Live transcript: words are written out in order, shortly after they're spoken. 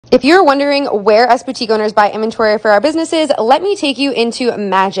If you're wondering where us boutique owners buy inventory for our businesses, let me take you into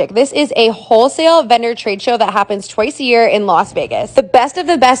Magic. This is a wholesale vendor trade show that happens twice a year in Las Vegas. The best of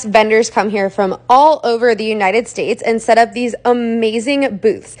the best vendors come here from all over the United States and set up these amazing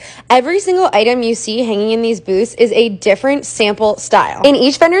booths. Every single item you see hanging in these booths is a different sample style. In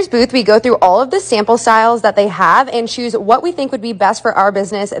each vendor's booth, we go through all of the sample styles that they have and choose what we think would be best for our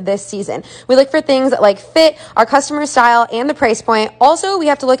business this season. We look for things like fit, our customer style, and the price point. Also, we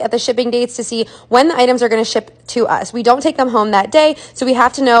have to look at the shipping dates to see when the items are going to ship to us. We don't take them home that day, so we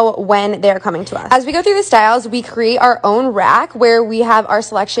have to know when they're coming to us. As we go through the styles, we create our own rack where we have our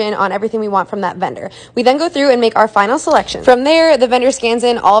selection on everything we want from that vendor. We then go through and make our final selection. From there, the vendor scans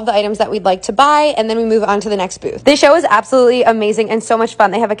in all of the items that we'd like to buy, and then we move on to the next booth. This show is absolutely amazing and so much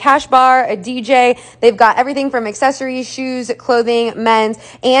fun. They have a cash bar, a DJ, they've got everything from accessories, shoes, clothing, men's,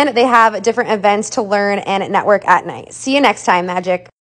 and they have different events to learn and network at night. See you next time, Magic.